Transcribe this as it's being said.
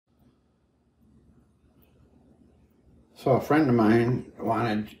So a friend of mine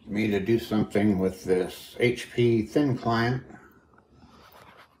wanted me to do something with this HP thin client.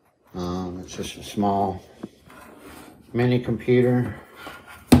 It's just a small mini computer.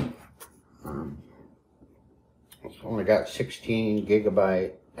 It's only got 16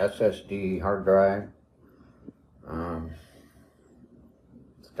 gigabyte SSD hard drive.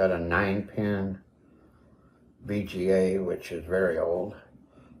 It's got a 9-pin VGA, which is very old,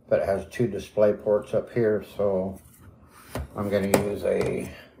 but it has 2 display ports up here, so I'm going to use a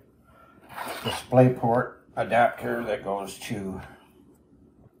DisplayPort adapter that goes to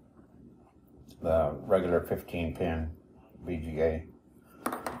the regular 15-pin VGA,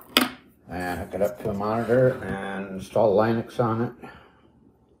 and hook it up to a monitor and install Linux on it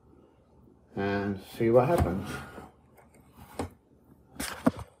and see what happens.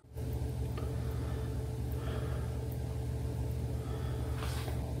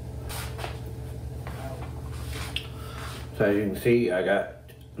 So as you can see, I got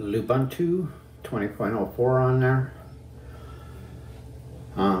Lubuntu 20.04 on there.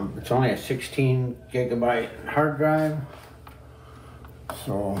 It's only a 16 gigabyte hard drive,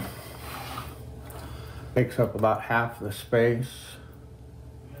 so takes up about half the space.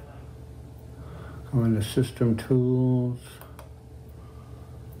 Go into System Tools.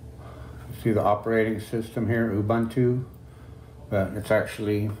 You see the operating system here, Ubuntu, but it's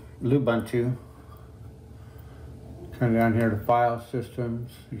actually Lubuntu. Come down here to File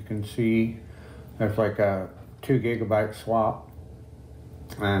Systems. You can see there's like a 2 gigabyte swap.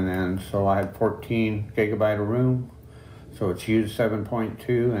 And then, so I had 14 gigabyte of room. So it's used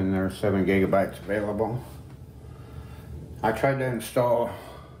 7.2 and there's 7 gigabytes available. I tried to install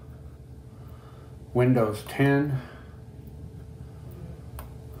Windows 10.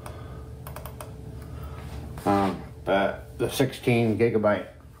 But the 16 gigabyte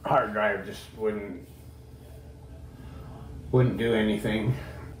hard drive just wouldn't do anything.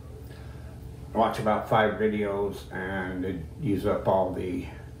 Watch about 5 videos and it'd use up all the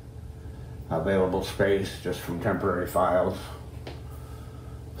available space just from temporary files,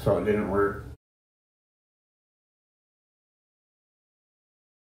 so it didn't work.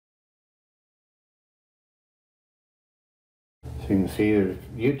 So you can see there's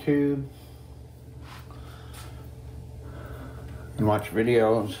YouTube and watch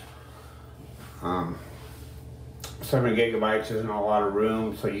videos. 7 gigabytes isn't a lot of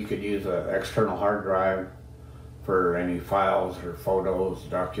room, so you could use an external hard drive for any files or photos,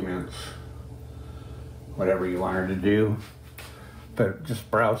 documents, whatever you wanted to do. But just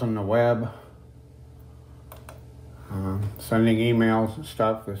browsing the web, sending emails and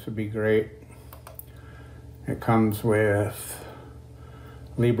stuff, this would be great. It comes with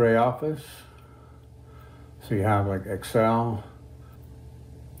LibreOffice, so you have like Excel,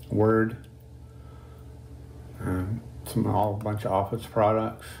 Word, and a bunch of Office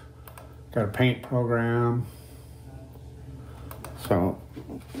products. Got a paint program. So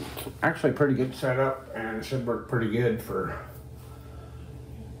it's actually pretty good setup, and it should work pretty good for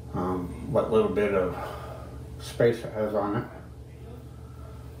what little bit of space it has on it.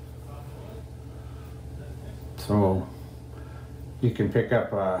 So you can pick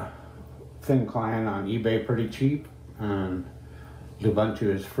up a thin client on eBay pretty cheap, and Lubuntu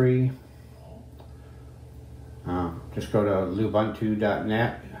is free. Just go to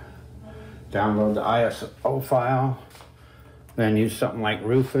lubuntu.net, download the ISO file, then use something like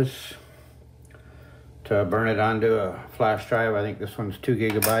Rufus to burn it onto a flash drive. I think this one's 2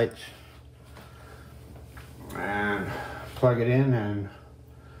 gigabytes. And plug it in and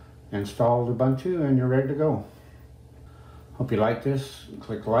install Lubuntu and you're ready to go. Hope you like this.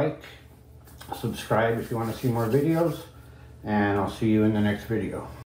 Click like, subscribe if you want to see more videos, and I'll see you in the next video.